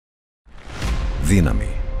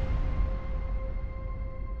Δύναμη.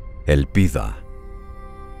 Ελπίδα.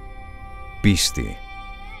 Πίστη.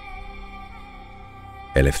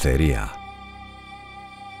 Ελευθερία.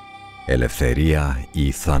 Ελευθερία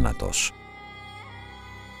ή θάνατος.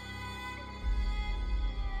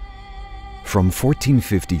 From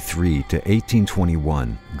 1453 to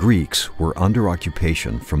 1821, Greeks were under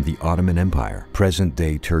occupation from the Ottoman Empire,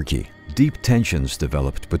 present-day Turkey. Deep tensions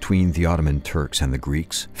developed between the Ottoman Turks and the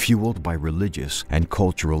Greeks, fueled by religious and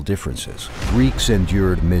cultural differences. Greeks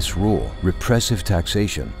endured misrule, repressive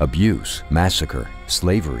taxation, abuse, massacre,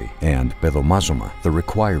 slavery, and pedomazoma, the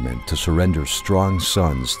requirement to surrender strong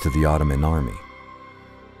sons to the Ottoman army.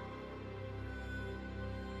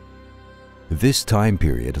 This time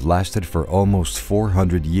period lasted for almost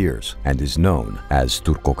 400 years and is known as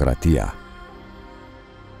Turkokratia.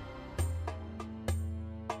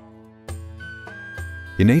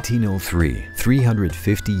 In 1803,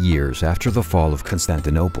 350 years after the fall of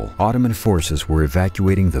Constantinople, Ottoman forces were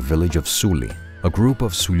evacuating the village of Suli. A group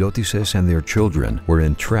of Suliotises and their children were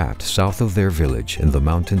entrapped south of their village in the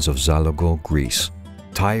mountains of Zalogo, Greece.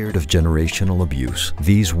 Tired of generational abuse,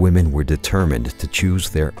 these women were determined to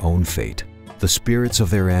choose their own fate. The spirits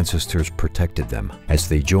of their ancestors protected them as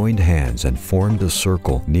they joined hands and formed a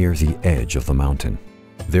circle near the edge of the mountain.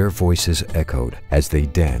 Their voices echoed as they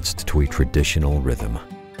danced to a traditional rhythm.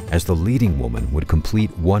 As the leading woman would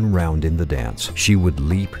complete one round in the dance, she would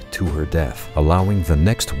leap to her death, allowing the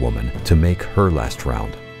next woman to make her last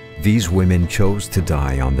round. These women chose to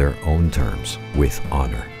die on their own terms, with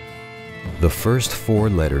honor. The first four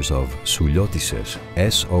letters of Suliotises,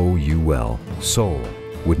 S-O-U-L, soul,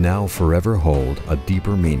 would now forever hold a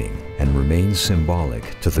deeper meaning and remain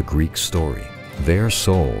symbolic to the Greek story. Their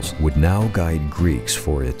souls would now guide Greeks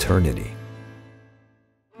for eternity.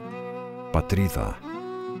 Patridha.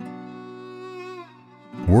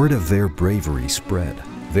 Word of their bravery spread.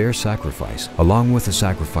 Their sacrifice, along with the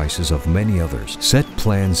sacrifices of many others, set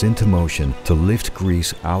plans into motion to lift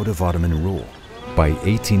Greece out of Ottoman rule. By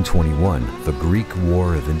 1821, the Greek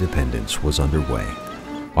War of Independence was underway.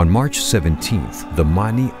 On March 17th, the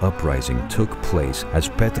Mani uprising took place as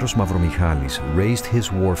Petros Mavromichalis raised his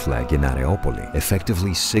war flag in Areopoli,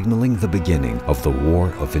 effectively signaling the beginning of the War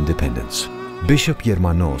of Independence. Bishop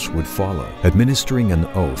Germanos would follow, administering an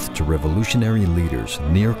oath to revolutionary leaders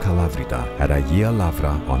near Kalavrita at Agia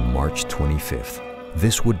Lavra on March 25th.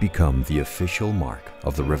 This would become the official mark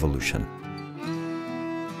of the revolution.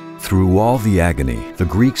 Through all the agony, the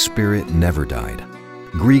Greek spirit never died.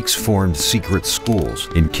 Greeks formed secret schools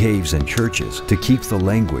in caves and churches to keep the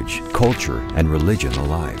language, culture, and religion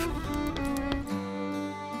alive.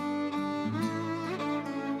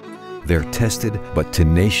 Their tested but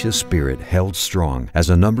tenacious spirit held strong as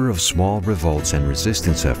a number of small revolts and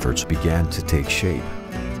resistance efforts began to take shape.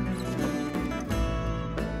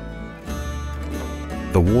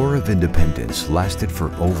 The War of Independence lasted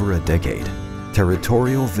for over a decade.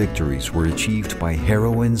 Territorial victories were achieved by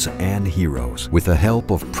heroines and heroes with the help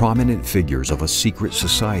of prominent figures of a secret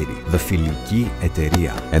society, the Philiki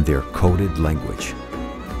Eteria, and their coded language.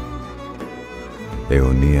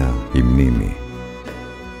 Αιωνία η μνήμη.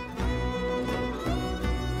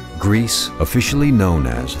 Greece, officially known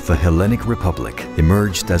as the Hellenic Republic,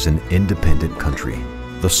 emerged as an independent country.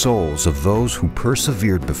 The souls of those who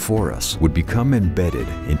persevered before us would become embedded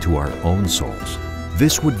into our own souls.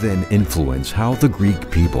 This would then influence how the Greek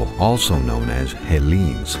people, also known as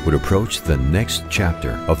Hellenes, would approach the next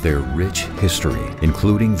chapter of their rich history,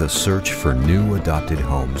 including the search for new adopted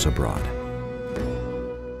homes abroad.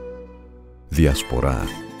 Diaspora.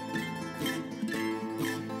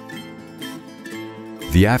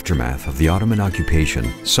 The aftermath of the Ottoman occupation,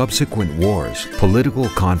 subsequent wars, political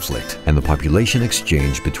conflict, and the population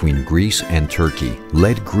exchange between Greece and Turkey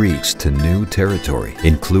led Greeks to new territory,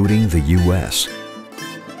 including the U.S.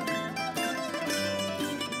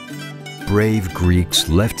 Brave Greeks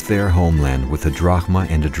left their homeland with a drachma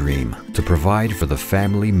and a dream to provide for the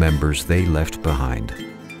family members they left behind.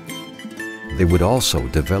 They would also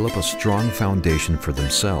develop a strong foundation for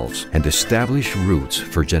themselves and establish roots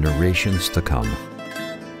for generations to come.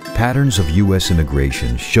 Patterns of U.S.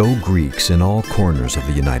 immigration show Greeks in all corners of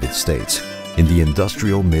the United States, in the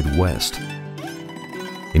industrial Midwest,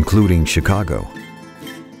 including Chicago,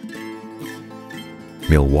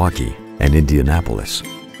 Milwaukee, and Indianapolis.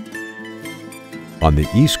 On the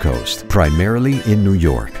East Coast, primarily in New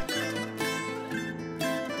York.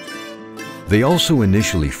 They also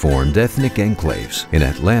initially formed ethnic enclaves in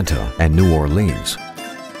Atlanta and New Orleans.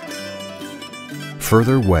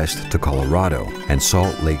 Further west to Colorado and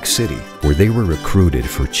Salt Lake City, where they were recruited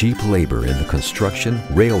for cheap labor in the construction,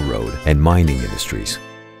 railroad, and mining industries.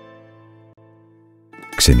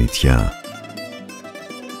 Ξενιτιά.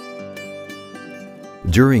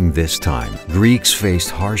 During this time, Greeks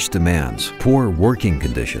faced harsh demands, poor working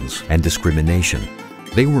conditions, and discrimination.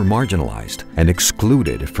 They were marginalized and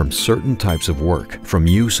excluded from certain types of work, from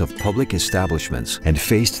use of public establishments, and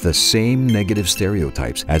faced the same negative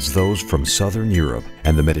stereotypes as those from Southern Europe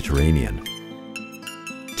and the Mediterranean.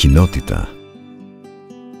 Κοινότητα.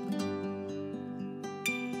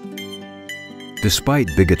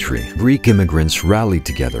 Despite bigotry, Greek immigrants rallied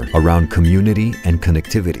together around community and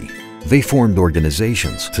connectivity. They formed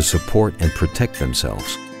organizations to support and protect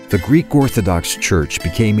themselves. The Greek Orthodox Church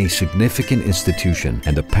became a significant institution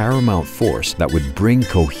and a paramount force that would bring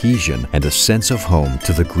cohesion and a sense of home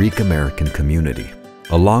to the Greek American community.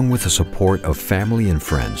 Along with the support of family and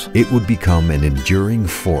friends, it would become an enduring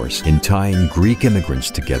force in tying Greek immigrants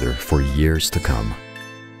together for years to come.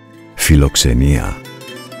 Philoxenia.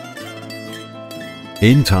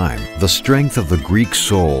 In time, the strength of the Greek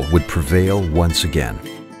soul would prevail once again.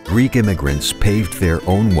 Greek immigrants paved their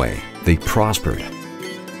own way. They prospered,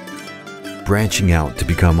 branching out to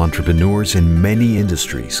become entrepreneurs in many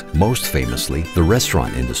industries, most famously the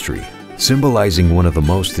restaurant industry, symbolizing one of the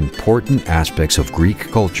most important aspects of Greek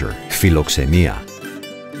culture, philoxenia.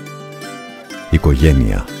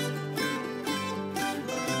 Οικογένεια.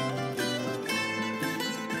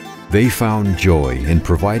 They found joy in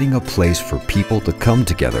providing a place for people to come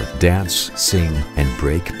together, dance, sing, and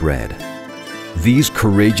break bread. These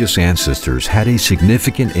courageous ancestors had a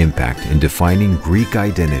significant impact in defining Greek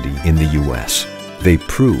identity in the US. They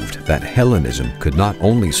proved that Hellenism could not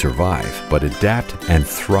only survive, but adapt and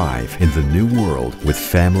thrive in the new world with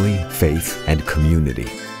family, faith, and community.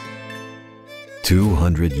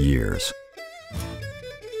 200 years.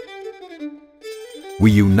 We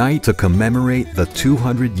unite to commemorate the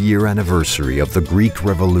 200-year anniversary of the Greek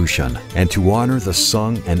Revolution and to honor the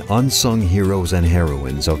sung and unsung heroes and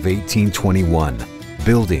heroines of 1821.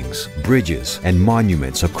 Buildings, bridges, and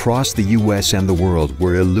monuments across the US and the world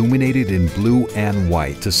were illuminated in blue and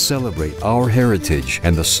white to celebrate our heritage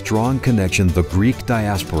and the strong connection the Greek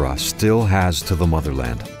diaspora still has to the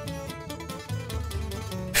motherland.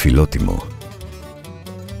 Φιλότιμο.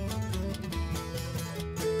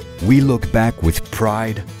 We look back with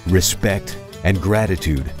pride, respect, and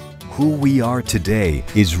gratitude. Who we are today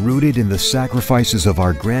is rooted in the sacrifices of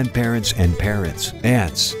our grandparents and parents,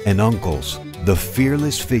 aunts and uncles, the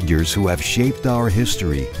fearless figures who have shaped our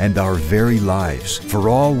history and our very lives. For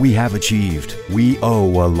all we have achieved, we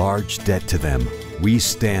owe a large debt to them. We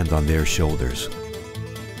stand on their shoulders.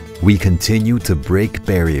 We continue to break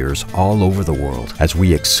barriers all over the world as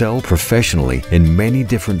we excel professionally in many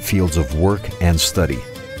different fields of work and study.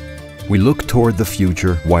 We look toward the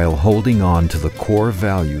future while holding on to the core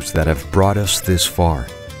values that have brought us this far.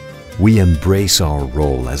 We embrace our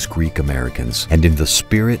role as Greek Americans, and in the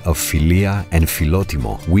spirit of philia and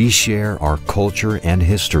philotimo, we share our culture and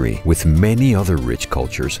history with many other rich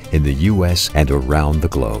cultures in the US and around the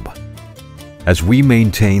globe. As we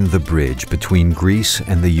maintain the bridge between Greece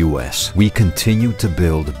and the US, we continue to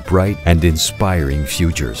build bright and inspiring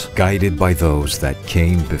futures, guided by those that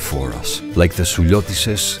came before us. Like the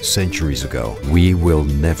Suliotises centuries ago, we will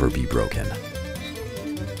never be broken.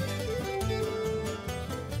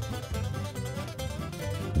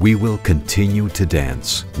 We will continue to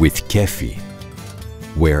dance with Kefi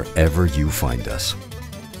wherever you find us.